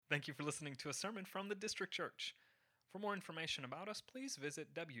Thank you for listening to a sermon from the District Church. For more information about us, please visit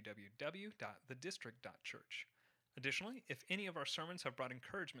www.thedistrict.church. Additionally, if any of our sermons have brought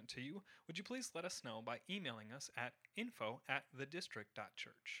encouragement to you, would you please let us know by emailing us at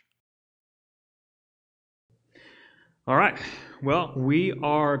info@thedistrict.church. All right. Well, we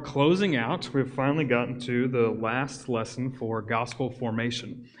are closing out. We've finally gotten to the last lesson for gospel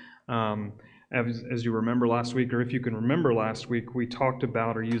formation. As you remember last week, or if you can remember last week, we talked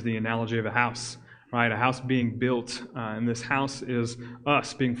about or used the analogy of a house, right? A house being built, and this house is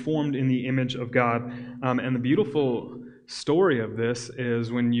us being formed in the image of God. And the beautiful story of this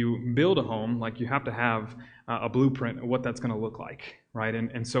is when you build a home, like you have to have a blueprint of what that's going to look like, right?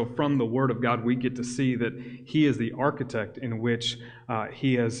 And so from the Word of God, we get to see that He is the architect in which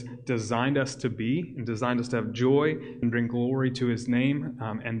He has designed us to be and designed us to have joy and bring glory to His name,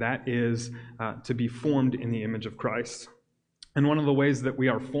 and that is to be formed in the image of Christ. And one of the ways that we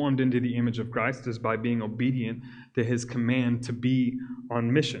are formed into the image of Christ is by being obedient to His command to be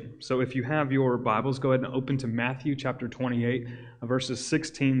on mission. So if you have your Bibles, go ahead and open to Matthew chapter 28, verses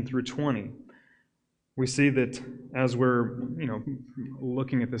 16 through 20. We see that as we're,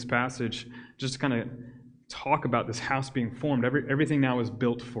 looking at this passage, just to kind of talk about this house being formed, everything now is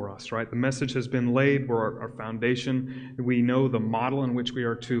built for us, right? The message has been laid. We're our foundation. We know the model in which we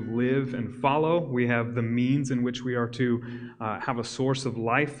are to live and follow. We have the means in which we are to have a source of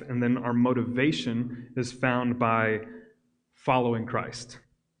life, and then our motivation is found by following Christ.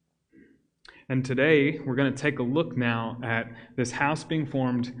 And today, we're going to take a look now at this house being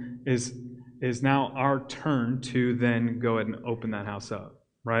formed is now our turn to then go ahead and open that house up,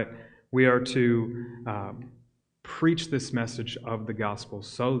 right? We are to preach this message of the gospel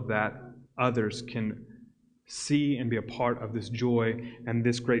so that others can see and be a part of this joy and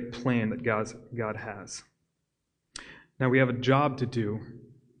this great plan that God has. Now, we have a job to do,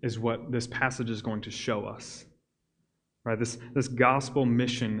 is what this passage is going to show us, right? This gospel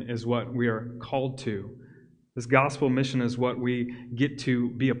mission is what we are called to. This gospel mission is what we get to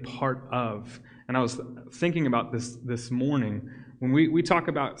be a part of. And I was thinking about this morning. When we talk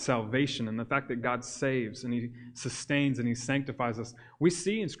about salvation and the fact that God saves and He sustains and He sanctifies us, we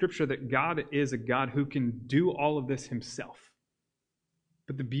see in Scripture that God is a God who can do all of this Himself.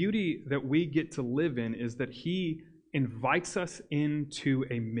 But the beauty that we get to live in is that He invites us into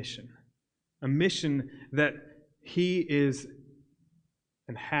a mission that He is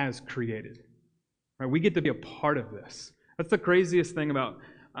and has created. Right? We get to be a part of this. That's the craziest thing about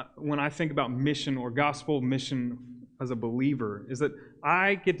when I think about mission or gospel mission as a believer, is that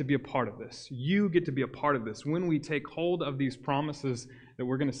I get to be a part of this. You get to be a part of this. When we take hold of these promises that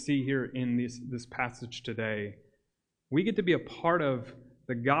we're going to see here in this passage today, we get to be a part of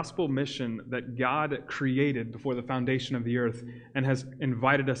the gospel mission that God created before the foundation of the earth and has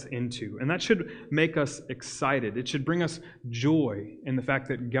invited us into. And that should make us excited. It should bring us joy in the fact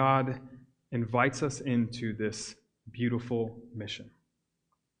that God invites us into this beautiful mission.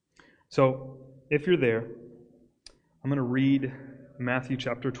 So, if you're there, I'm going to read Matthew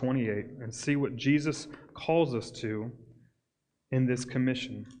chapter 28 and see what Jesus calls us to in this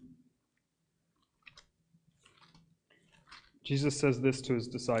commission. Jesus says this to His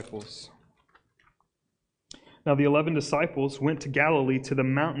disciples. Now the 11 disciples went to Galilee to the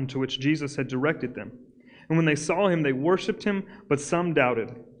mountain to which Jesus had directed them. And when they saw Him, they worshipped Him, but some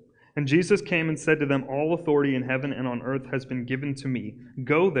doubted. And Jesus came and said to them, "All authority in heaven and on earth has been given to me.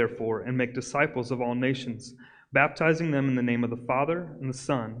 Go, therefore, and make disciples of all nations, baptizing them in the name of the Father and the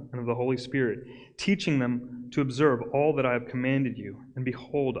Son and of the Holy Spirit, teaching them to observe all that I have commanded you. And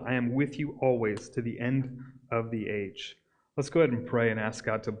behold, I am with you always to the end of the age." Let's go ahead and pray and ask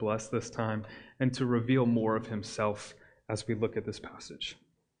God to bless this time and to reveal more of Himself as we look at this passage.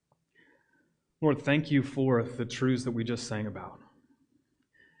 Lord, thank You for the truths that we just sang about.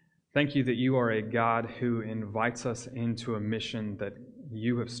 Thank You that You are a God who invites us into a mission that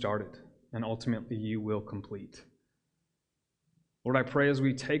You have started and ultimately You will complete. Lord, I pray as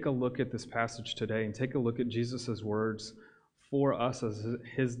we take a look at this passage today and take a look at Jesus' words for us as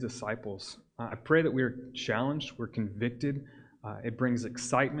His disciples, I pray that we are challenged, we're convicted, it brings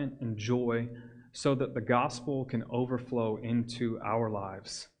excitement and joy so that the gospel can overflow into our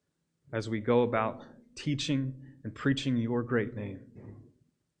lives as we go about teaching and preaching Your great name.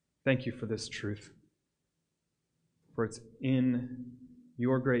 Thank You for this truth. For it's in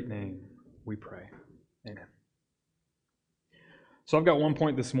Your great name we pray. Amen. So I've got one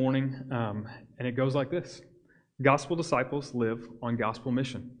point this morning, and it goes like this. Gospel disciples live on gospel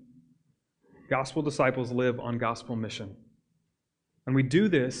mission. Gospel disciples live on gospel mission. And we do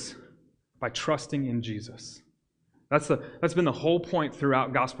this by trusting in Jesus. That's been the whole point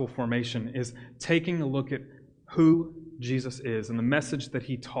throughout gospel formation, is taking a look at who Jesus is and the message that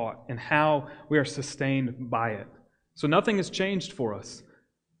he taught and how we are sustained by it. So nothing has changed for us.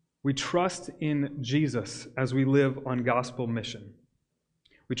 We trust in Jesus as we live on gospel mission.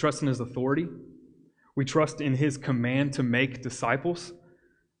 We trust in his authority. We trust in his command to make disciples.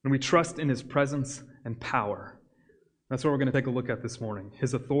 And we trust in his presence and power. That's what we're going to take a look at this morning.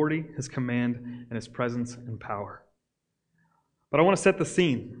 His authority, his command, and his presence and power. But I want to set the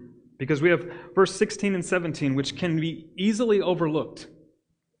scene, because we have verse 16 and 17, which can be easily overlooked.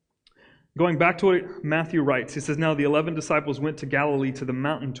 Going back to what Matthew writes, he says, "Now the 11 disciples went to Galilee, to the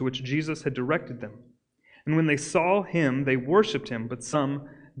mountain to which Jesus had directed them. And when they saw him, they worshipped him, but some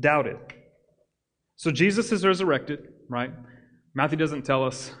doubted." So Jesus is resurrected, right? Matthew doesn't tell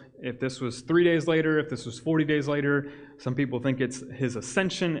us if this was 3 days later, if this was 40 days later. Some people think it's his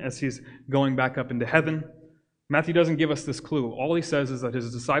ascension as he's going back up into heaven. Matthew doesn't give us this clue. All he says is that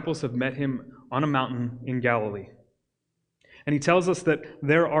his disciples have met him on a mountain in Galilee. And he tells us that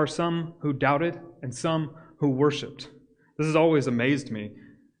there are some who doubted and some who worshiped. This has always amazed me.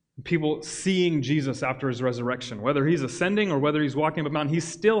 People seeing Jesus after his resurrection, whether he's ascending or whether he's walking up a mountain, he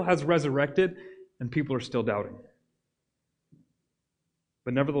still has resurrected and people are still doubting.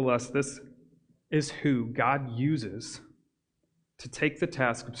 But nevertheless, this is who God uses to take the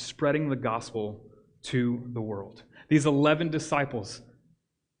task of spreading the gospel to the world. These 11 disciples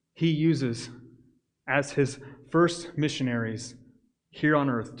he uses as his first missionaries here on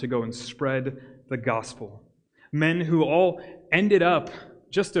earth to go and spread the gospel. Men who all ended up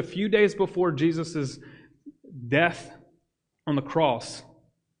just a few days before Jesus' death on the cross,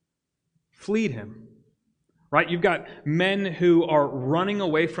 fleed him. Right? You've got men who are running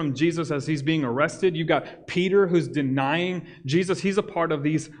away from Jesus as he's being arrested. You've got Peter who's denying Jesus. He's a part of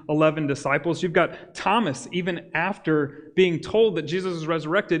these 11 disciples. You've got Thomas, even after being told that Jesus is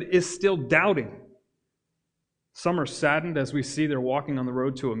resurrected, is still doubting. Some are saddened as we see they're walking on the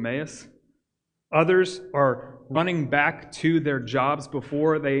road to Emmaus. Others are running back to their jobs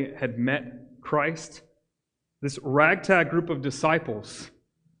before they had met Christ. This ragtag group of disciples,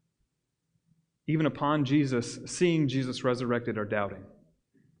 even upon Jesus, seeing Jesus resurrected, are doubting.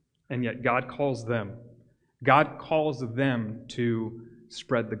 And yet God calls them. God calls them to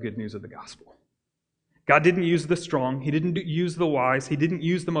spread the good news of the gospel. God didn't use the strong. He didn't use the wise. He didn't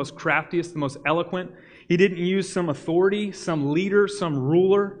use the most craftiest, the most eloquent. He didn't use some authority, some leader, some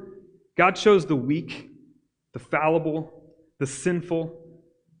ruler. God chose the weak, the fallible, the sinful,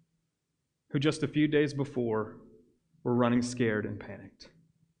 who just a few days before were running scared and panicked.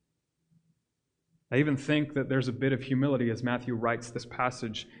 I even think that there's a bit of humility as Matthew writes this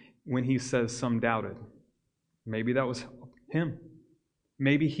passage when he says some doubted. Maybe that was him.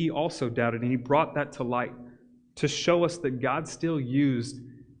 Maybe he also doubted, and he brought that to light to show us that God still used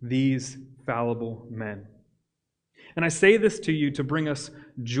these fallible men. And I say this to you to bring us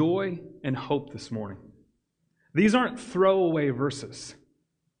joy and hope this morning. These aren't throwaway verses.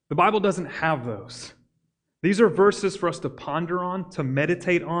 The Bible doesn't have those. These are verses for us to ponder on, to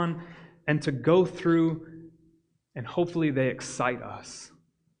meditate on, and to go through, and hopefully they excite us.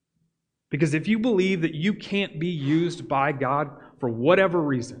 Because if you believe that you can't be used by God for whatever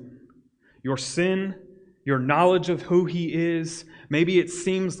reason, your sin, your knowledge of who He is, maybe it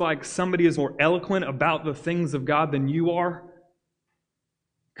seems like somebody is more eloquent about the things of God than you are,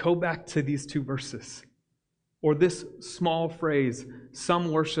 go back to these two verses. Or this small phrase,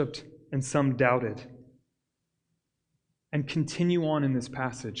 some worshiped and some doubted. And continue on in this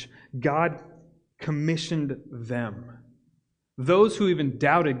passage. God commissioned them. Those who even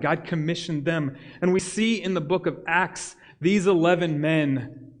doubted, God commissioned them. And we see in the book of Acts, these 11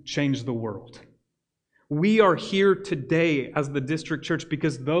 men changed the world. We are here today as the district church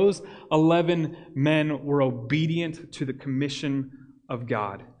because those 11 men were obedient to the commission of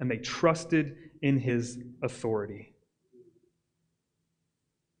God, and they trusted in His authority.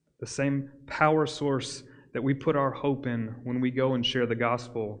 The same power source that we put our hope in when we go and share the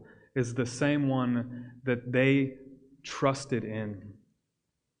gospel is the same one that they trusted in.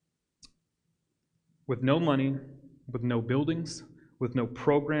 With no money, with no buildings, with no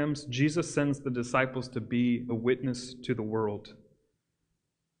programs, Jesus sends the disciples to be a witness to the world.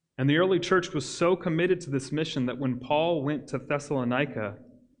 And the early church was so committed to this mission that when Paul went to Thessalonica,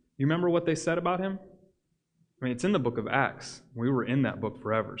 you remember what they said about him? I mean, it's in the book of Acts. We were in that book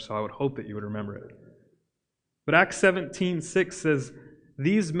forever, so I would hope that you would remember it. But Acts 17:6 says,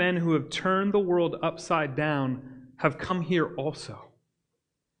 "These men who have turned the world upside down have come here also."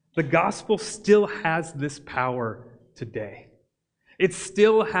 The gospel still has this power today. It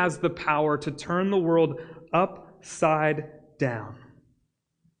still has the power to turn the world upside down.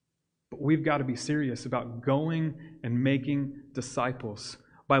 But we've got to be serious about going and making disciples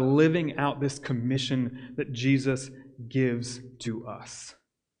by living out this commission that Jesus gives to us.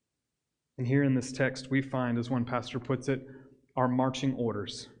 And here in this text, we find, as one pastor puts it, our marching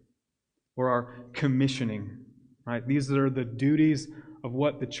orders or our commissioning. Right? These are the duties of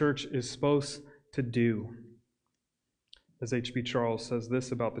what the church is supposed to do. As H.B. Charles says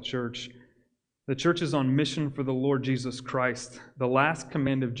this about the church is on mission for the Lord Jesus Christ. The last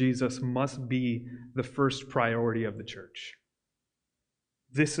command of Jesus must be the first priority of the church.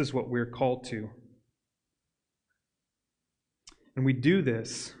 This is what we're called to. And we do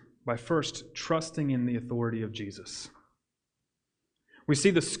this by first trusting in the authority of Jesus. We see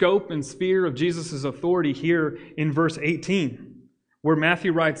the scope and sphere of Jesus' authority here in verse 18, where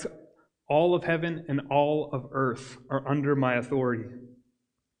Matthew writes, "All of heaven and all of earth are under my authority."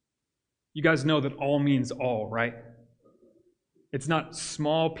 You guys know that all means all, right? It's not a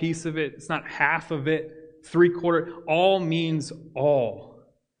small piece of it. It's not half of it, 3/4. All means all.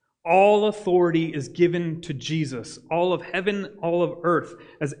 All authority is given to Jesus. All of heaven, all of earth.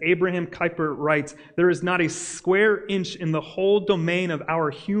 As Abraham Kuyper writes, there is not a square inch in the whole domain of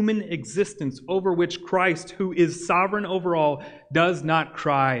our human existence over which Christ, who is sovereign over all, does not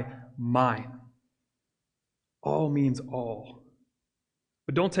cry, "Mine." All means all.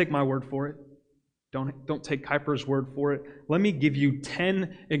 But don't take my word for it. Don't take Kuyper's word for it. Let me give you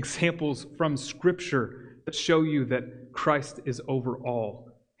 10 examples from Scripture that show you that Christ is over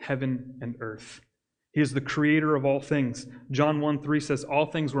all, heaven and earth. He is the creator of all things. John 1:3 says, "All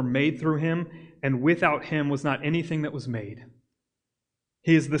things were made through him, and without him was not anything that was made."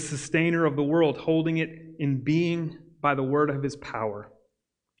 He is the sustainer of the world, holding it in being by the word of his power.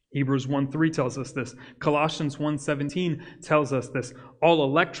 Hebrews 1:3 tells us this. Colossians 1:17 tells us this. All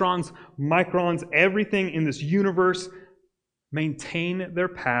electrons, microns, everything in this universe maintain their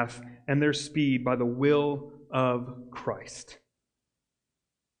path and their speed by the will of Christ.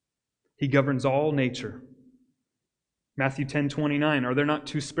 He governs all nature. Matthew 10:29, "Are there not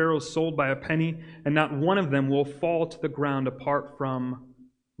 2 sparrows sold by a penny, and not one of them will fall to the ground apart from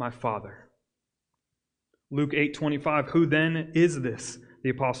my Father?" Luke 8:25, "Who then is this," the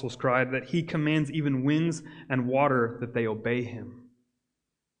apostles cried, "that he commands even winds and water that they obey him?"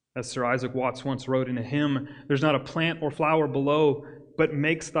 As Sir Isaac Watts once wrote in a hymn, "There's not a plant or flower below, but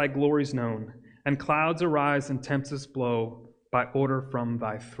makes thy glories known, and clouds arise and tempests blow by order from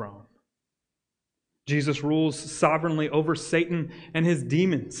thy throne." Jesus rules sovereignly over Satan and his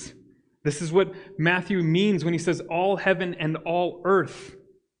demons. This is what Matthew means when he says all heaven and all earth.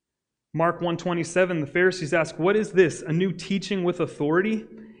 Mark 1:27, the Pharisees ask, "What is this, a new teaching with authority?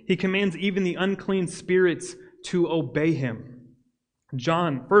 He commands even the unclean spirits to obey him." 1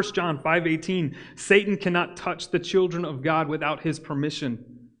 John 5:18, "Satan cannot touch the children of God without his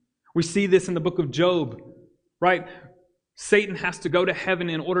permission." We see this in the book of Job, right? Satan has to go to heaven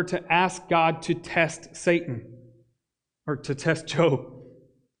in order to ask God to test Satan, or to test Job.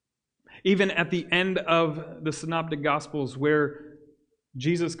 Even at the end of the Synoptic Gospels, where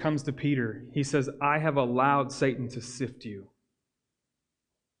Jesus comes to Peter, he says, "I have allowed Satan to sift you."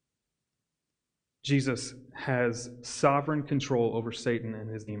 Jesus has sovereign control over Satan and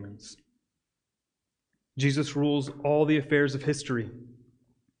his demons. Jesus rules all the affairs of history.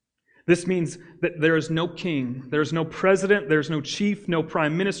 This means that there is no king, there is no president, there is no chief, no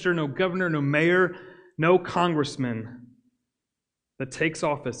prime minister, no governor, no mayor, no congressman that takes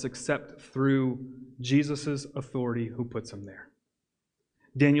office except through Jesus' authority who puts him there.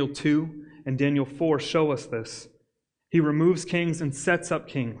 Daniel 2 and Daniel 4 show us this. He removes kings and sets up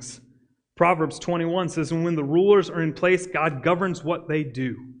kings. Proverbs 21 says, "And when the rulers are in place, God governs what they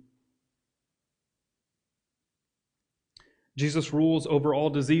do." Jesus rules over all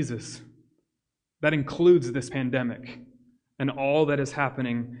diseases. That includes this pandemic and all that is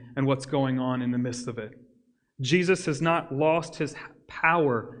happening and what's going on in the midst of it. Jesus has not lost his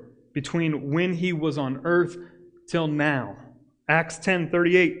power between when he was on earth till now. Acts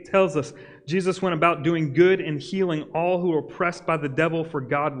 10:38 tells us, Jesus went about doing good and healing all who were oppressed by the devil, for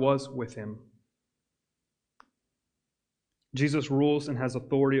God was with him. Jesus rules and has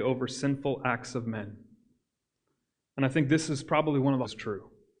authority over sinful acts of men. And I think this is probably one of those true.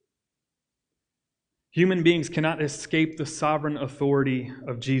 Human beings cannot escape the sovereign authority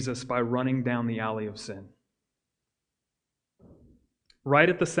of Jesus by running down the alley of sin. Right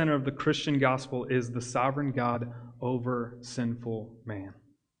at the center of the Christian gospel is the sovereign God over sinful man.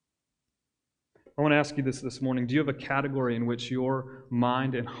 I want to ask you this morning. Do you have a category in which your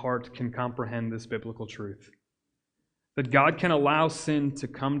mind and heart can comprehend this biblical truth? That God can allow sin to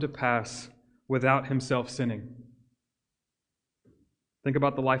come to pass without himself sinning. Think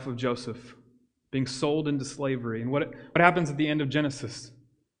about the life of Joseph, being sold into slavery. And what happens at the end of Genesis?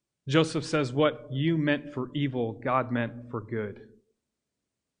 Joseph says, what you meant for evil, God meant for good.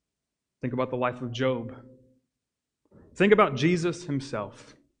 Think about the life of Job. Think about Jesus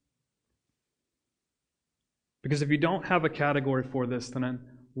himself. Because if you don't have a category for this, then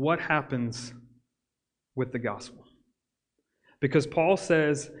what happens with the gospel? Because Paul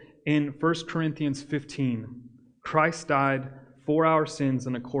says in 1 Corinthians 15, Christ died for our sins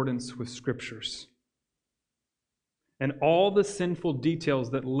in accordance with Scriptures. And all the sinful details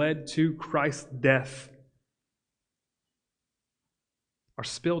that led to Christ's death are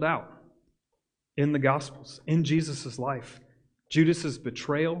spilled out in the Gospels, in Jesus' life. Judas'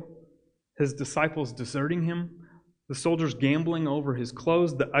 betrayal, his disciples deserting him, the soldiers gambling over his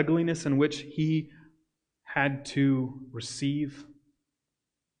clothes, the ugliness in which he had to receive.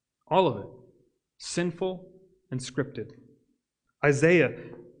 All of it, sinful and scripted. Isaiah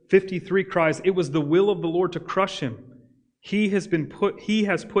 53 cries, it was the will of the Lord to crush him. He has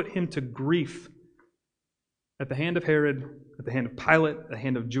put him to grief at the hand of Herod, at the hand of Pilate, at the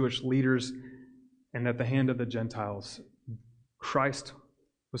hand of Jewish leaders, and at the hand of the Gentiles. Christ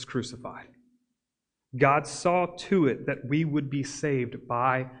was crucified. God saw to it that we would be saved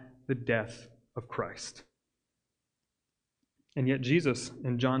by the death of Christ. And yet Jesus,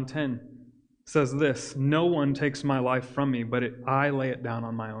 in John 10, says this, no one takes my life from me, but I lay it down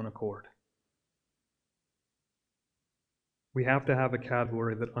on my own accord. We have to have a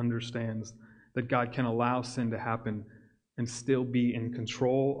category that understands that God can allow sin to happen and still be in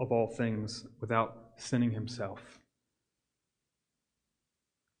control of all things without sinning himself.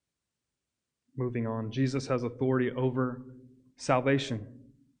 Moving on, Jesus has authority over salvation.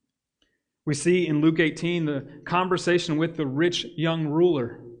 We see in Luke 18 the conversation with the rich young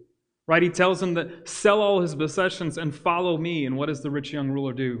ruler. Right? He tells him that sell all his possessions and follow me. And what does the rich young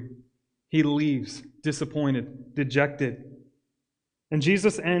ruler do? He leaves, disappointed, dejected. And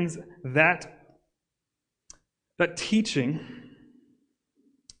Jesus ends that teaching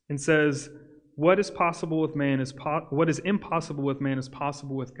and says, what is possible with man what is impossible with man is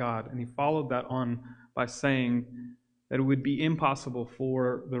possible with God. And he followed that on by saying that it would be impossible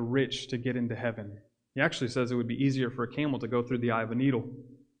for the rich to get into heaven. He actually says it would be easier for a camel to go through the eye of a needle.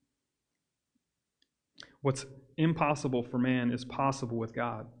 What's impossible for man is possible with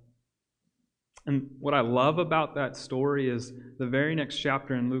God. And what I love about that story is the very next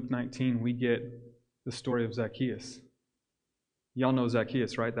chapter in Luke 19, we get the story of Zacchaeus. Y'all know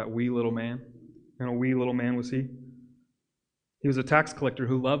Zacchaeus, right? That wee little man. And a wee little man was he? He was a tax collector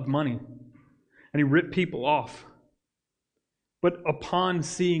who loved money. And he ripped people off. But upon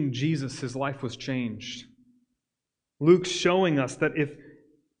seeing Jesus, his life was changed. Luke's showing us that if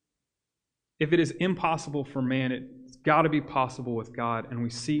it is impossible for man, it's got to be possible with God. And we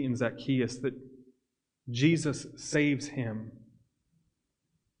see in Zacchaeus that Jesus saves him,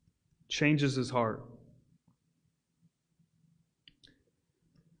 changes his heart.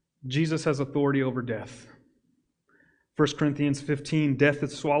 Jesus has authority over death. 1 Corinthians 15, death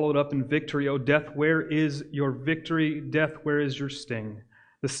is swallowed up in victory. O death, where is your victory? Death, where is your sting?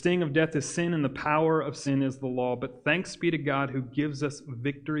 The sting of death is sin, and the power of sin is the law. But thanks be to God who gives us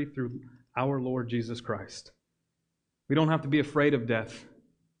victory through our Lord Jesus Christ. We don't have to be afraid of death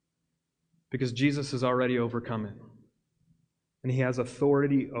because Jesus has already overcome it. And he has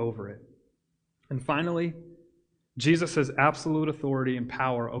authority over it. And finally, Jesus has absolute authority and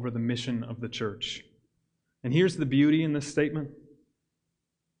power over the mission of the church. And here's the beauty in this statement.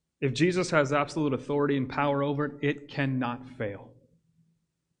 If Jesus has absolute authority and power over it, it cannot fail.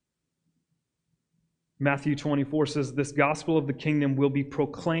 Matthew 24 says, this gospel of the kingdom will be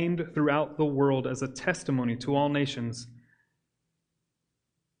proclaimed throughout the world as a testimony to all nations.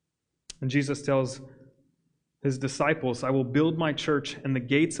 And Jesus tells his disciples, I will build my church, and the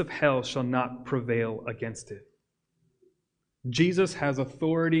gates of hell shall not prevail against it. Jesus has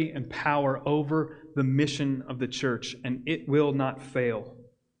authority and power over the mission of the church, and it will not fail.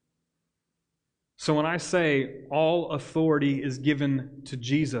 So when I say all authority is given to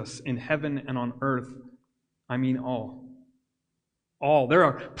Jesus in heaven and on earth, I mean all. All. There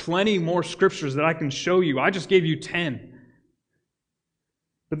are plenty more scriptures that I can show you. I just gave you 10.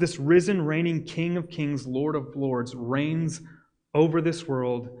 But this risen, reigning King of Kings, Lord of Lords, reigns over this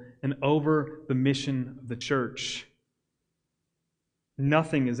world and over the mission of the church.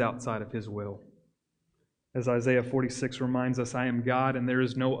 Nothing is outside of his will. As Isaiah 46 reminds us, I am God and there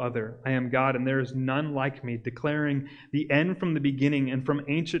is no other. I am God and there is none like me, declaring the end from the beginning and from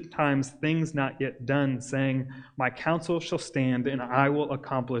ancient times things not yet done, saying, my counsel shall stand and I will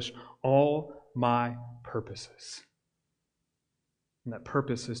accomplish all my purposes. And that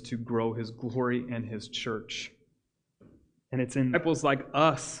purpose is to grow His glory and His church. And it's in disciples like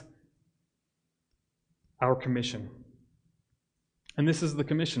us, our commission. And this is the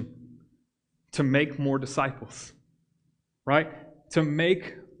commission, to make more disciples, right? To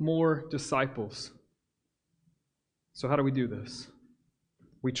make more disciples. So how do we do this?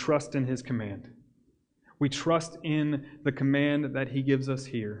 We trust in His command. We trust in the command that He gives us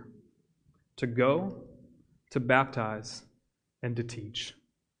here to go, to baptize, and to teach.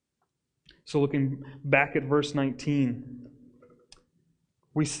 So looking back at verse 19,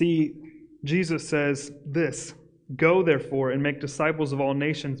 we see Jesus says this, "Go therefore and make disciples of all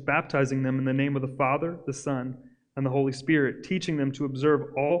nations, baptizing them in the name of the Father, the Son, and the Holy Spirit, teaching them to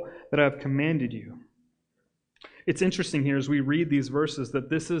observe all that I have commanded you." It's interesting here as we read these verses that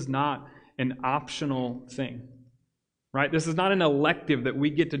this is not an optional thing, right? This is not an elective that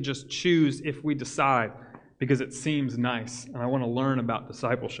we get to just choose if we decide because it seems nice and I want to learn about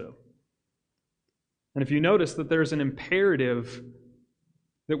discipleship. And if you notice that there's an imperative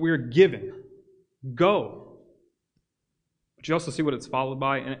that we're given, go. But you also see what it's followed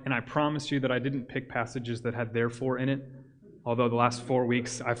by, and I promise you that I didn't pick passages that had therefore in it, although the last 4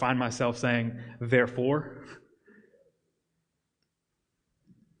 weeks I find myself saying therefore.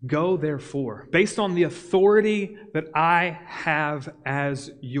 Go, therefore, based on the authority that I have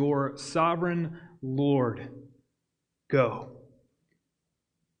as your sovereign Lord. Go.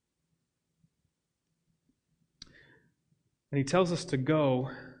 And He tells us to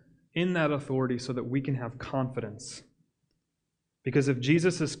go in that authority so that we can have confidence. Because if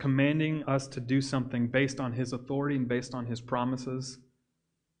Jesus is commanding us to do something based on His authority and based on His promises,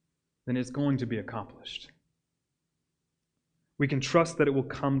 then it's going to be accomplished. We can trust that it will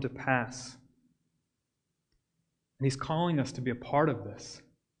come to pass. And He's calling us to be a part of this.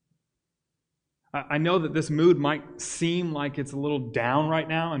 I know that this mood might seem like it's a little down right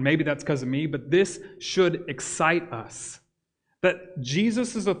now, and maybe that's because of me, but this should excite us. That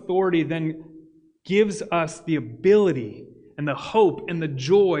Jesus' authority then gives us the ability and the hope and the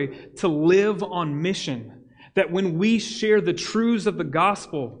joy to live on mission. That when we share the truths of the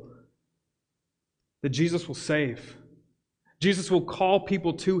gospel, that Jesus will save. Jesus will call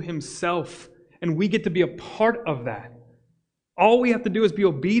people to Himself, and we get to be a part of that. All we have to do is be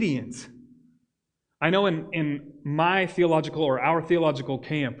obedient. I know in my theological or our theological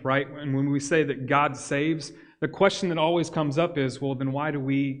camp, right, and when we say that God saves, the question that always comes up is, well, then why do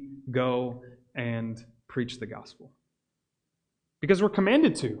we go and preach the gospel? Because we're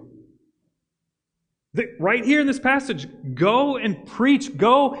commanded to. Right here in this passage, go and preach,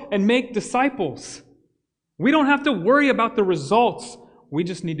 go and make disciples. We don't have to worry about the results. We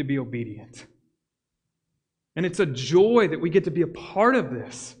just need to be obedient. And it's a joy that we get to be a part of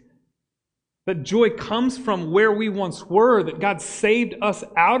this. That joy comes from where we once were, that God saved us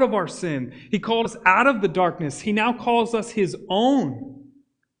out of our sin. He called us out of the darkness. He now calls us His own.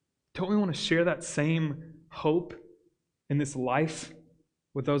 Don't we want to share that same hope in this life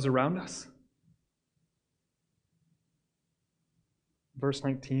with those around us? Verse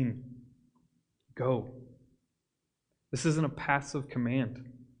 19, go. This isn't a passive command.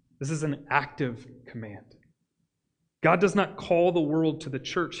 This is an active command. God does not call the world to the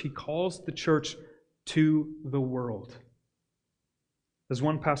church. He calls the church to the world. As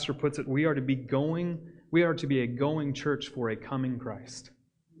one pastor puts it, we are to be a going church for a coming Christ.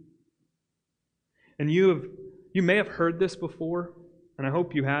 And you may have heard this before, and I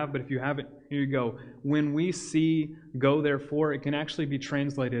hope you have, but if you haven't, here you go. When we see go therefore, it can actually be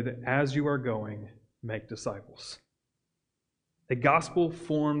translated as you are going, make disciples. A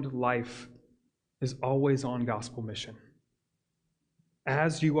gospel-formed life is always on gospel mission.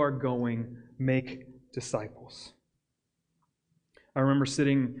 As you are going, make disciples. I remember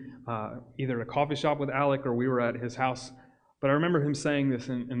sitting either at a coffee shop with Alec or we were at his house, but I remember him saying this,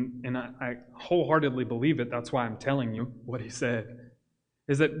 and I wholeheartedly believe it. That's why I'm telling you what he said,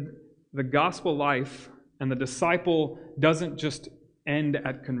 is that the gospel life and the disciple doesn't just end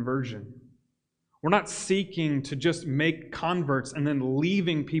at conversion. We're not seeking to just make converts and then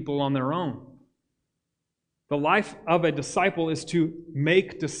leaving people on their own. The life of a disciple is to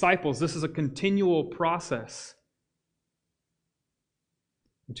make disciples. This is a continual process.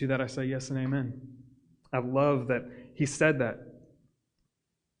 And to that I say yes and amen. I love that he said that.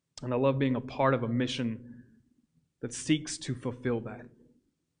 And I love being a part of a mission that seeks to fulfill that.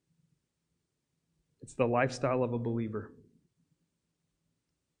 It's the lifestyle of a believer.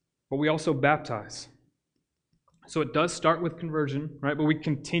 But we also baptize. So it does start with conversion, right? But we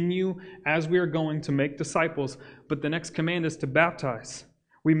continue as we are going to make disciples. But the next command is to baptize.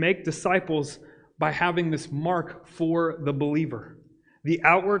 We make disciples by having this mark for the believer. The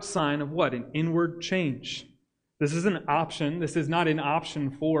outward sign of what? An inward change. This is an option. This is not an option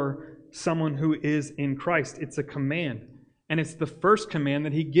for someone who is in Christ. It's a command. And it's the first command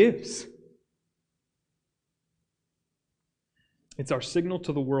that he gives. It's our signal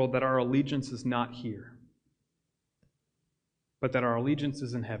to the world that our allegiance is not here, but that our allegiance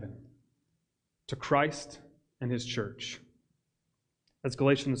is in heaven, to Christ and his church. As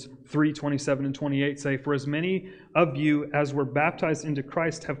Galatians 3:27 and 28 say, "For as many of you as were baptized into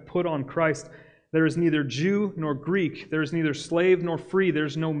Christ have put on Christ. There is neither Jew nor Greek, there is neither slave nor free, there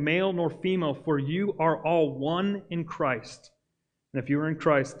is no male nor female, for you are all one in Christ. And if you are in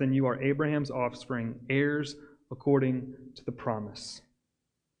Christ, then you are Abraham's offspring, heirs according to the promise."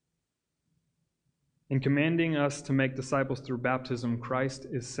 In commanding us to make disciples through baptism, Christ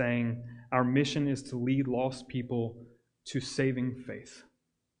is saying our mission is to lead lost people to saving faith.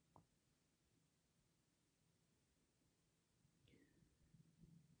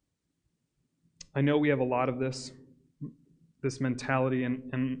 I know we have a lot of this mentality,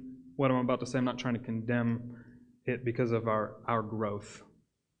 and what I'm about to say, I'm not trying to condemn it because of our growth.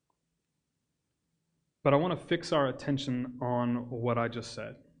 But I want to fix our attention on what I just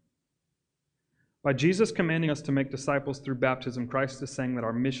said. By Jesus commanding us to make disciples through baptism, Christ is saying that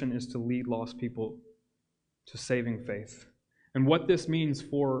our mission is to lead lost people to saving faith. And what this means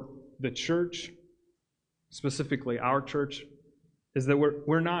for the church, specifically our church, is that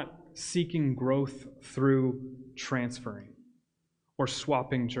we're not seeking growth through transferring or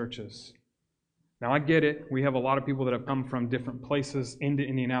swapping churches. Now, I get it. We have a lot of people that have come from different places into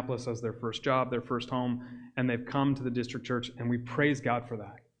Indianapolis as their first job, their first home, and they've come to the district church, and we praise God for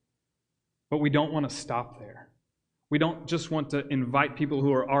that. But we don't want to stop there. We don't just want to invite people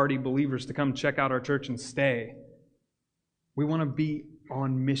who are already believers to come check out our church and stay. We want to be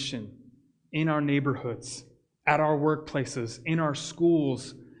on mission in our neighborhoods, at our workplaces, in our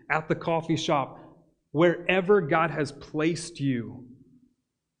schools, at the coffee shop. Wherever God has placed you,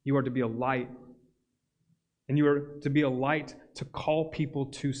 you are to be a light. And you are to be a light to call people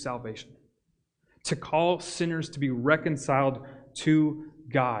to salvation, to call sinners to be reconciled to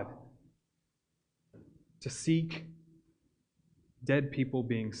God, to seek dead people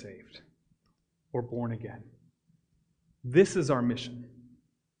being saved or born again. This is our mission.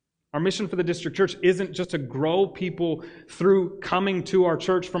 Our mission for the district church isn't just to grow people through coming to our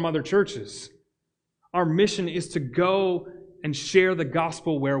church from other churches. Our mission is to go and share the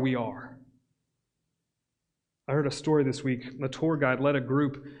gospel where we are. I heard a story this week. The tour guide led a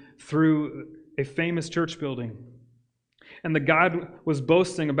group through a famous church building. And the guide was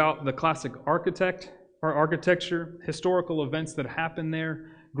boasting about the classic architecture, historical events that happened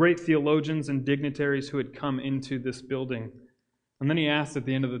there, great theologians and dignitaries who had come into this building. And then he asked at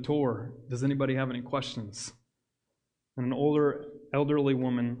the end of the tour, "Does anybody have any questions?" And an older, elderly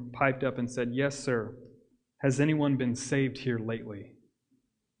woman piped up and said, "Yes, sir. Has anyone been saved here lately?"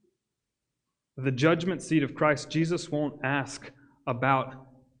 At the judgment seat of Christ, Jesus won't ask about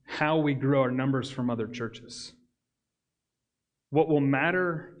how we grow our numbers from other churches. What will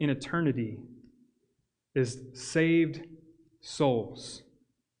matter in eternity is saved souls,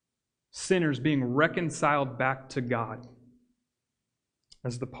 sinners being reconciled back to God.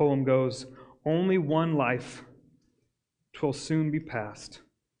 As the poem goes, "Only one life, 'twill soon be past.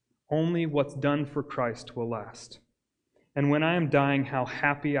 Only what's done for Christ will last. And when I am dying, how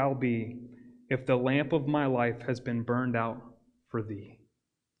happy I'll be if the lamp of my life has been burned out for thee."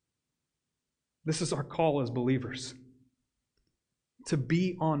 This is our call as believers, to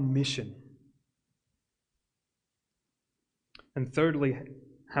be on mission. And thirdly,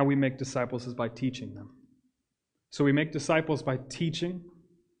 how we make disciples is by teaching them. So we make disciples by teaching,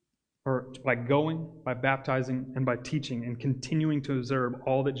 or by going, by baptizing, and by teaching, and continuing to observe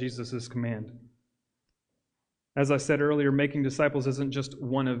all that Jesus has commanded. As I said earlier, making disciples isn't just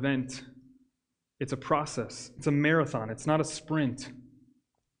one event. It's a process. It's a marathon. It's not a sprint.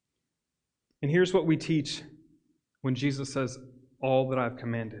 And here's what we teach when Jesus says, "All that I've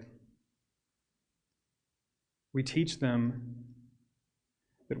commanded." We teach them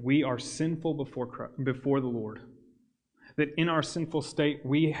that we are sinful before the Lord. That in our sinful state,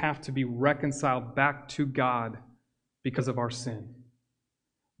 we have to be reconciled back to God because of our sin.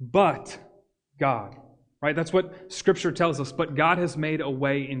 But God, right? That's what Scripture tells us. But God has made a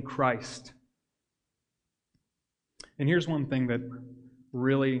way in Christ. And here's one thing that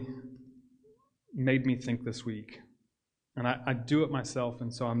really made me think this week. And I do it myself,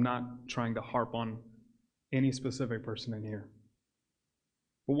 and so I'm not trying to harp on any specific person in here.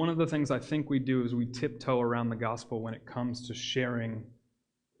 But one of the things I think we do is we tiptoe around the gospel when it comes to sharing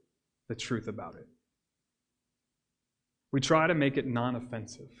the truth about it. We try to make it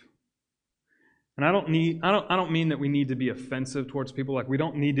non-offensive. And I don't mean that we need to be offensive towards people. Like, we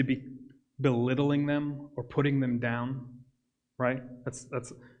don't need to be belittling them or putting them down, right?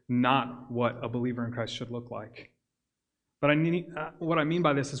 That's not what a believer in Christ should look like. But what I mean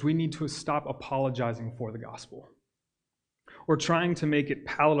by this is we need to stop apologizing for the gospel, or trying to make it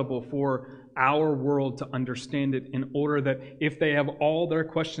palatable for our world to understand it, in order that if they have all their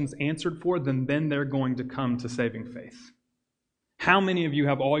questions answered for, then they're going to come to saving faith. How many of you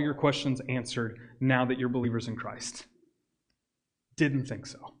have all your questions answered now that you're believers in Christ? Didn't think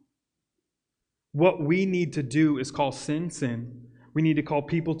so. What we need to do is call sin, sin. We need to call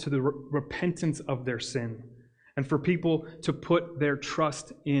people to the repentance of their sin, and for people to put their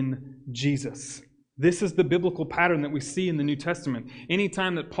trust in Jesus. This is the biblical pattern that we see in the New Testament.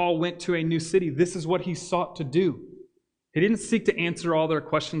 Anytime that Paul went to a new city, this is what he sought to do. He didn't seek to answer all their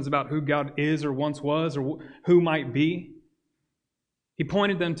questions about who God is or once was or who might be. He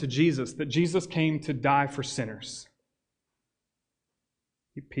pointed them to Jesus, that Jesus came to die for sinners.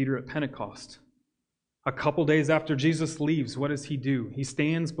 Peter at Pentecost. A couple days after Jesus leaves, what does he do? He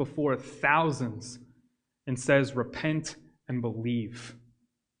stands before thousands and says, "Repent and believe,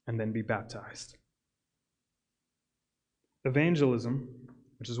 and then be baptized." Evangelism,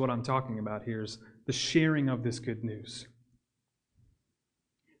 which is what I'm talking about here, is the sharing of this good news.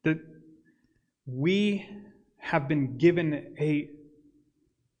 That we have been given a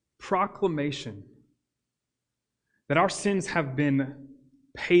proclamation that our sins have been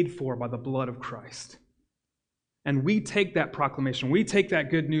paid for by the blood of Christ. And we take that proclamation, we take that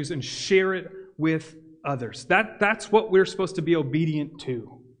good news and share it with others. That's what we're supposed to be obedient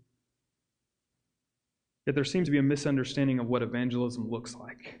to. Yet there seems to be a misunderstanding of what evangelism looks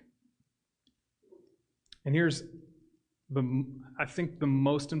like. And here's I think the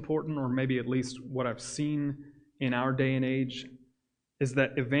most important, or maybe at least what I've seen in our day and age, is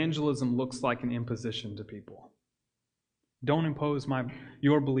that evangelism looks like an imposition to people. Don't impose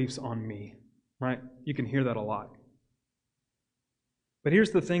your beliefs on me, right? You can hear that a lot. But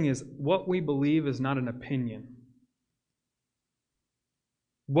here's the thing is, what we believe is not an opinion.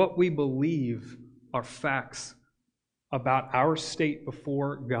 What we believe are facts about our state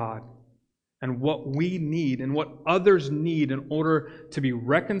before God, and what we need and what others need in order to be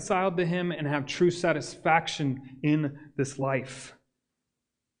reconciled to Him and have true satisfaction in this life.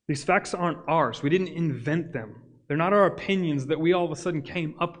 These facts aren't ours. We didn't invent them. They're not our opinions that we all of a sudden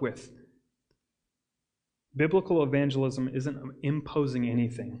came up with. Biblical evangelism isn't imposing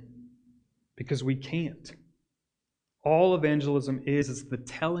anything, because we can't. All evangelism is the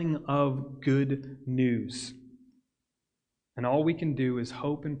telling of good news. And all we can do is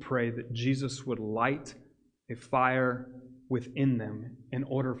hope and pray that Jesus would light a fire within them in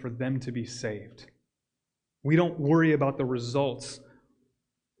order for them to be saved. We don't worry about the results.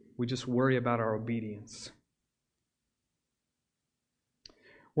 We just worry about our obedience.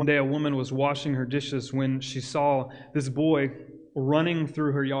 One day a woman was washing her dishes when she saw this boy running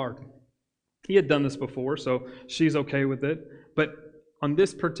through her yard. He had done this before, so she's okay with it. But on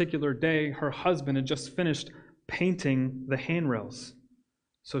this particular day, her husband had just finished painting the handrails.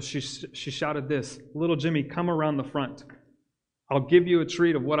 So she shouted this, "Little Jimmy, come around the front. I'll give you a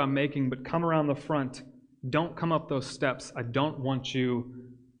treat of what I'm making, but come around the front. Don't come up those steps. I don't want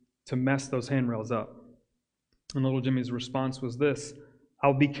you to mess those handrails up." And little Jimmy's response was this,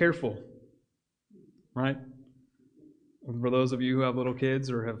 "I'll be careful." Right? For those of you who have little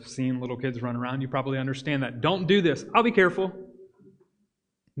kids or have seen little kids run around, you probably understand that. Don't do this. I'll be careful.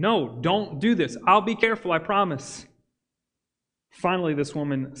 No, don't do this. I'll be careful, I promise. Finally, this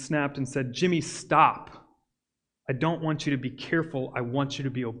woman snapped and said, "Jimmy, stop. I don't want you to be careful. I want you to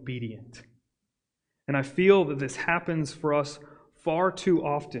be obedient." And I feel that this happens for us far too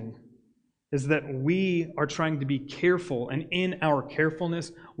often, is that we are trying to be careful, and in our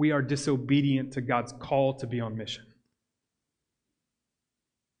carefulness, we are disobedient to God's call to be on mission.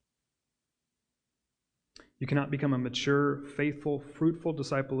 You cannot become a mature, faithful, fruitful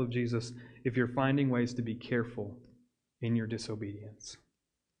disciple of Jesus if you're finding ways to be careful in your disobedience.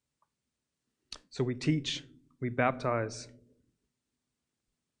 So we teach, we baptize,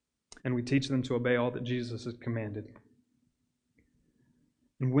 and we teach them to obey all that Jesus has commanded.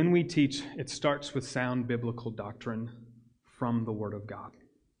 And when we teach, it starts with sound biblical doctrine from the Word of God.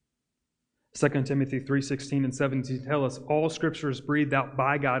 2 Timothy 3:16 and 17 tell us, "All Scripture is breathed out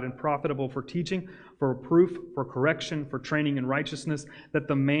by God and profitable for teaching, for reproof, for correction, for training in righteousness, that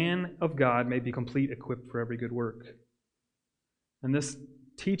the man of God may be complete, equipped for every good work." And this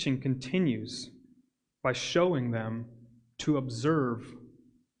teaching continues by showing them to observe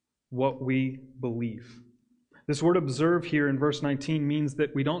what we believe. This word observe here in verse 19 means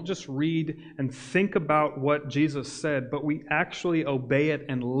that we don't just read and think about what Jesus said, but we actually obey it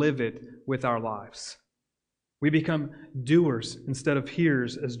and live it with our lives. We become doers instead of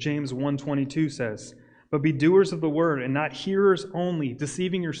hearers, as James 1:22 says. But be doers of the word and not hearers only,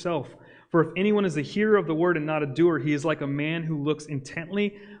 deceiving yourself. For if anyone is a hearer of the word and not a doer, he is like a man who looks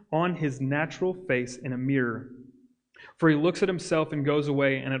intently on his natural face in a mirror. For he looks at himself and goes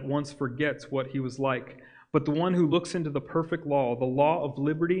away and at once forgets what he was like. But the one who looks into the perfect law, the law of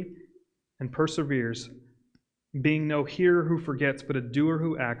liberty, and perseveres, being no hearer who forgets, but a doer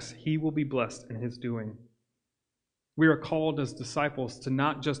who acts, he will be blessed in his doing. We are called as disciples to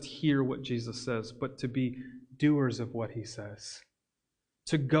not just hear what Jesus says, but to be doers of what he says,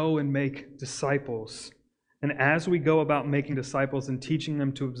 to go and make disciples. And as we go about making disciples and teaching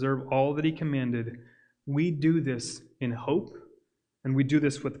them to observe all that he commanded, we do this in hope, and we do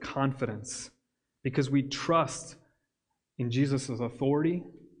this with confidence, because we trust in Jesus' authority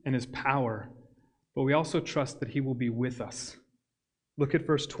and his power, but we also trust that he will be with us. Look at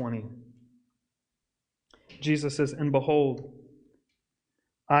verse 20. Jesus says, "And behold,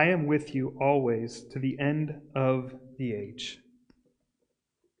 I am with you always to the end of the age."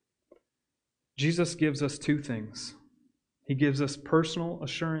 Jesus gives us two things. He gives us personal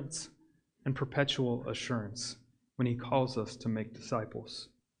assurance and perpetual assurance when he calls us to make disciples.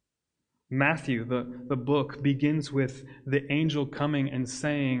 Matthew, the book, begins with the angel coming and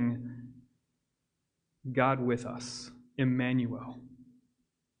saying, "God with us, Emmanuel,"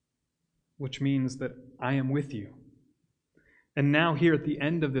 which means that I am with you. And now here at the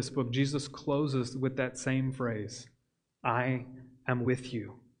end of this book, Jesus closes with that same phrase, "I am with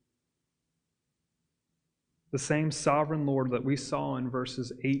you." The same sovereign Lord that we saw in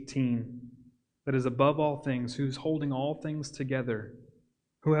verses 18, that is above all things, who's holding all things together,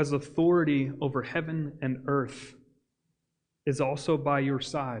 who has authority over heaven and earth, is also by your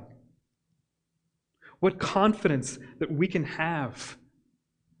side. What confidence that we can have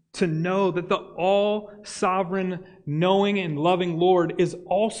to know that the all-sovereign, knowing and loving Lord is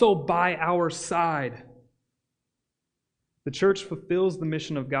also by our side. The church fulfills the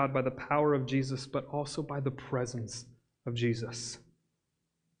mission of God by the power of Jesus, but also by the presence of Jesus.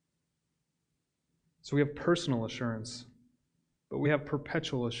 So we have personal assurance, but we have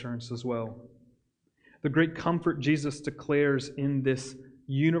perpetual assurance as well. The great comfort Jesus declares in this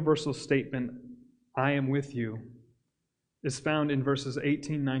universal statement, "I am with you," is found in verses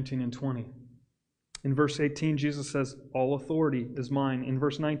 18, 19, and 20. In verse 18, Jesus says, "All authority is mine." In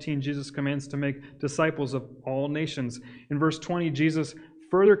verse 19, Jesus commands to make disciples of all nations. In verse 20, Jesus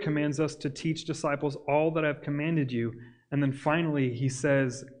further commands us to teach disciples all that I've commanded you. And then finally, he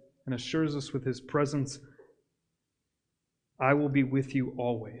says and assures us with his presence, "I will be with you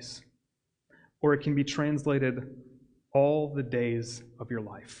always." Or it can be translated, "all the days of your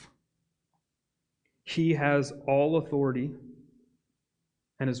life." He has all authority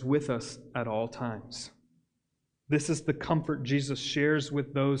and is with us at all times. This is the comfort Jesus shares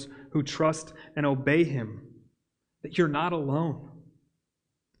with those who trust and obey him, that you're not alone.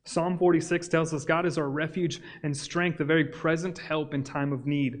 Psalm 46 tells us God is our refuge and strength, a very present help in time of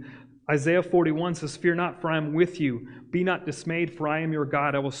need. Isaiah 41 says, "Fear not, for I am with you. Be not dismayed, for I am your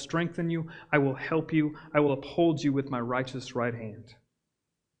God. I will strengthen you. I will help you. I will uphold you with my righteous right hand."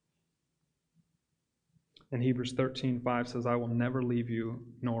 And Hebrews 13:5 says, "I will never leave you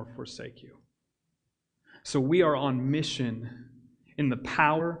nor forsake you." So we are on mission in the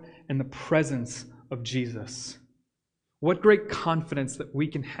power and the presence of Jesus. What great confidence that we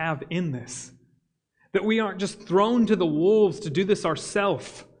can have in this. That we aren't just thrown to the wolves to do this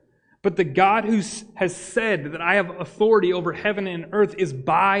ourselves, but the God who has said that I have authority over heaven and earth is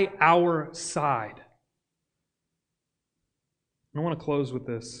by our side. I want to close with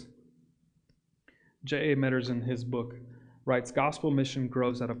this. J.A. Metters, in his book, writes, "Gospel mission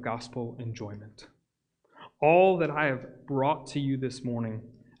grows out of gospel enjoyment." All that I have brought to you this morning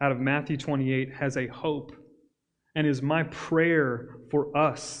out of Matthew 28 has a hope and is my prayer for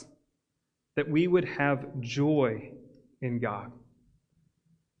us that we would have joy in God.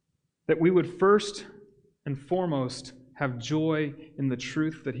 That we would first and foremost have joy in the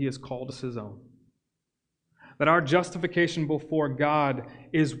truth that he has called us his own. That our justification before God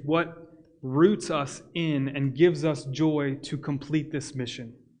is what roots us in and gives us joy to complete this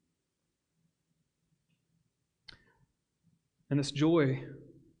mission. And this joy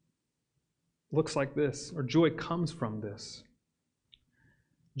looks like this, or joy comes from this.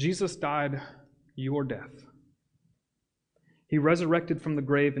 Jesus died your death. He resurrected from the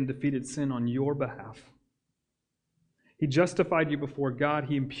grave and defeated sin on your behalf. He justified you before God.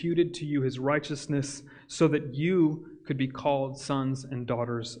 He imputed to you his righteousness so that you could be called sons and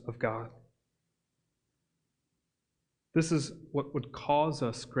daughters of God. This is what would cause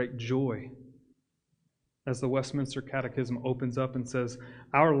us great joy as the Westminster Catechism opens up and says,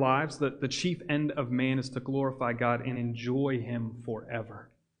 our lives, the chief end of man is to glorify God and enjoy him forever.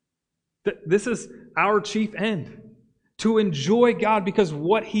 This is our chief end, to enjoy God because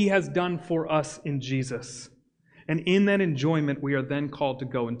what he has done for us in Jesus. And in that enjoyment, we are then called to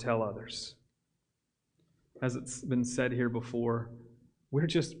go and tell others. As it's been said here before, we're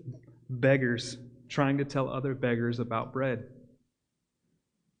just beggars trying to tell other beggars about bread.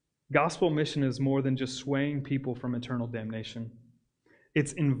 Gospel mission is more than just swaying people from eternal damnation.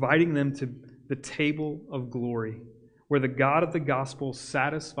 It's inviting them to the table of glory, where the God of the gospel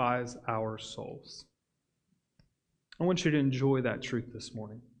satisfies our souls. I want you to enjoy that truth this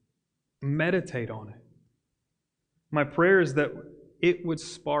morning. Meditate on it. My prayer is that it would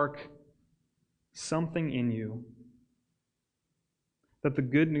spark something in you, that the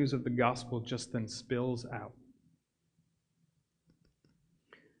good news of the gospel just then spills out.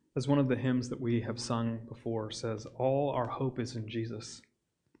 As one of the hymns that we have sung before says, all our hope is in Jesus.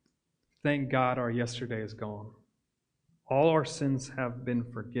 Thank God our yesterday is gone. All our sins have been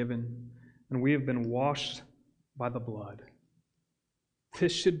forgiven, and we have been washed by the blood.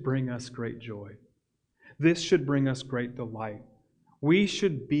 This should bring us great joy. This should bring us great delight. We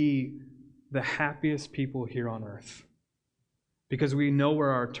should be the happiest people here on earth because we know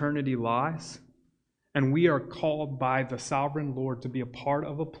where our eternity lies. And we are called by the sovereign Lord to be a part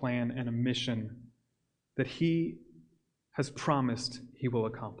of a plan and a mission that he has promised he will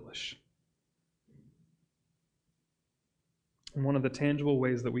accomplish. And one of the tangible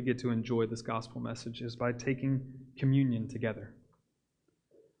ways that we get to enjoy this gospel message is by taking communion together.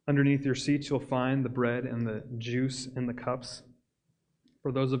 Underneath your seats, you'll find the bread and the juice and the cups.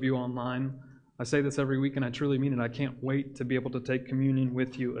 For those of you online, I say this every week and I truly mean it. I can't wait to be able to take communion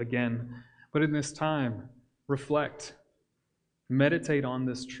with you again. But in this time, reflect, meditate on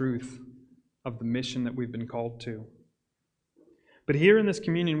this truth of the mission that we've been called to. But here in this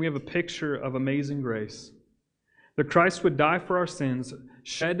communion, we have a picture of amazing grace. That Christ would die for our sins,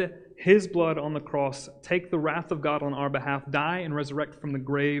 shed his blood on the cross, take the wrath of God on our behalf, die and resurrect from the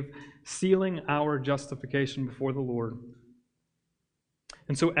grave, sealing our justification before the Lord.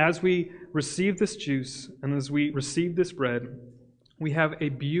 And so as we receive this juice and as we receive this bread, we have a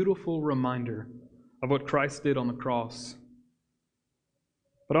beautiful reminder of what Christ did on the cross.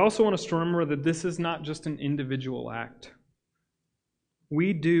 But I also want us to remember that this is not just an individual act.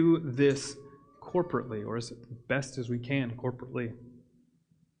 We do this corporately, or as best as we can corporately.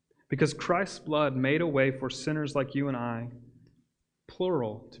 Because Christ's blood made a way for sinners like you and I,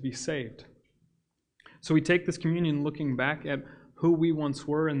 plural, to be saved. So we take this communion looking back at who we once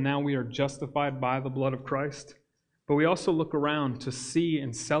were, and now we are justified by the blood of Christ. But we also look around to see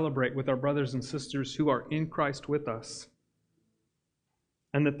and celebrate with our brothers and sisters who are in Christ with us.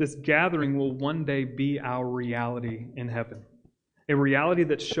 And that this gathering will one day be our reality in heaven. A reality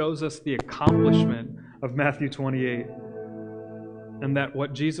that shows us the accomplishment of Matthew 28. And that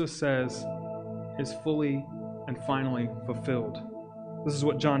what Jesus says is fully and finally fulfilled. This is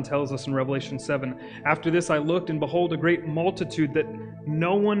what John tells us in Revelation 7. After this I looked, and behold, a great multitude that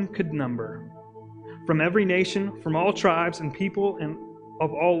no one could number, from every nation, from all tribes and people and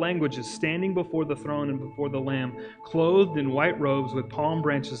of all languages, standing before the throne and before the Lamb, clothed in white robes with palm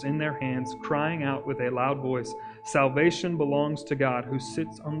branches in their hands, crying out with a loud voice, salvation belongs to God who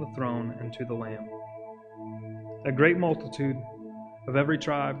sits on the throne and to the Lamb. A great multitude of every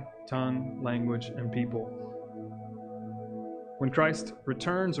tribe, tongue, language, and people. When Christ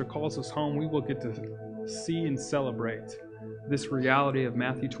returns or calls us home, we will get to see and celebrate this reality of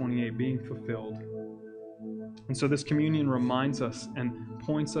Matthew 28 being fulfilled. And so this communion reminds us and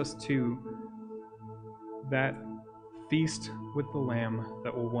points us to that feast with the Lamb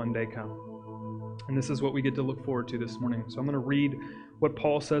that will one day come. And this is what we get to look forward to this morning. So I'm going to read what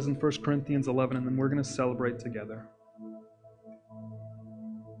Paul says in 1 Corinthians 11, and then we're going to celebrate together.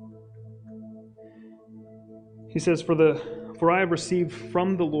 He says, For I have received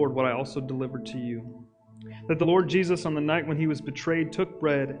from the Lord what I also delivered to you, that the Lord Jesus on the night when he was betrayed took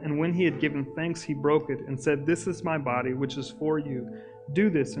bread, and when he had given thanks he broke it, and said, This is my body, which is for you. Do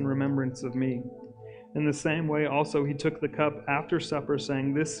this in remembrance of me. In the same way also he took the cup after supper,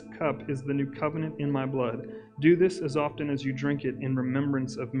 saying, This cup is the new covenant in my blood. Do this as often as you drink it in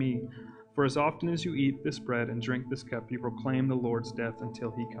remembrance of me. For as often as you eat this bread and drink this cup, you proclaim the Lord's death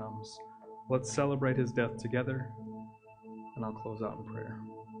until he comes. Let's celebrate his death together, and I'll close out in prayer.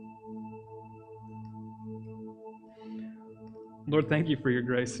 Lord, thank you for your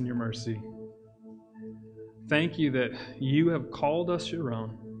grace and your mercy. Thank you that you have called us your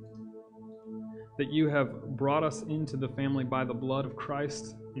own, that you have brought us into the family by the blood of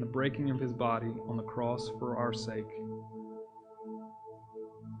Christ and the breaking of his body on the cross for our sake.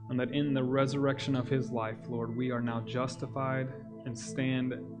 And that in the resurrection of his life, Lord, we are now justified and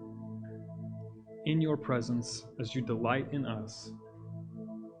stand in your presence as you delight in us.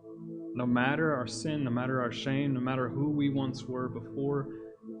 No matter our sin, no matter our shame, no matter who we once were before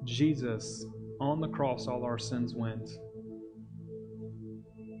Jesus on the cross, all our sins went.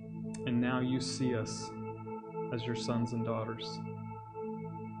 And now you see us as your sons and daughters.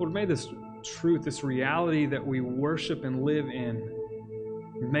 Lord, may this truth, this reality that we worship and live in,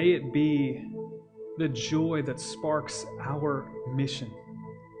 may it be the joy that sparks our mission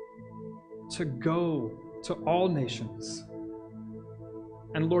to go to all nations.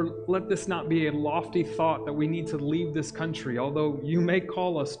 And Lord, let this not be a lofty thought that we need to leave this country, although you may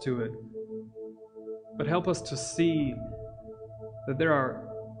call us to it. But help us to see that there are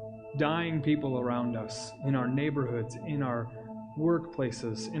dying people around us, in our neighborhoods, in our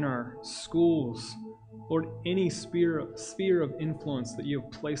workplaces, in our schools. Lord, any sphere of influence that you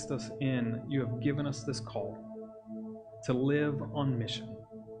have placed us in, you have given us this call to live on mission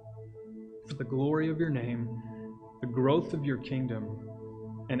for the glory of your name, the growth of your kingdom,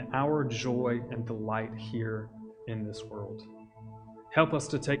 and our joy and delight here in this world. Help us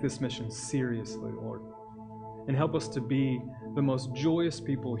to take this mission seriously, Lord, and help us to be the most joyous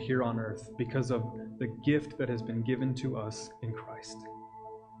people here on earth because of the gift that has been given to us in Christ.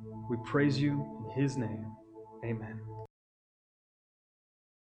 We praise you in his name. Amen.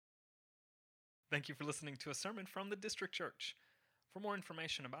 Thank you for listening to a sermon from the District Church. For more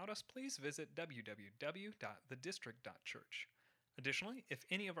information about us, please visit www.thedistrict.church. Additionally, if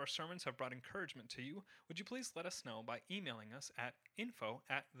any of our sermons have brought encouragement to you, would you please let us know by emailing us at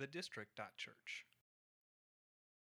info@thedistrict.church.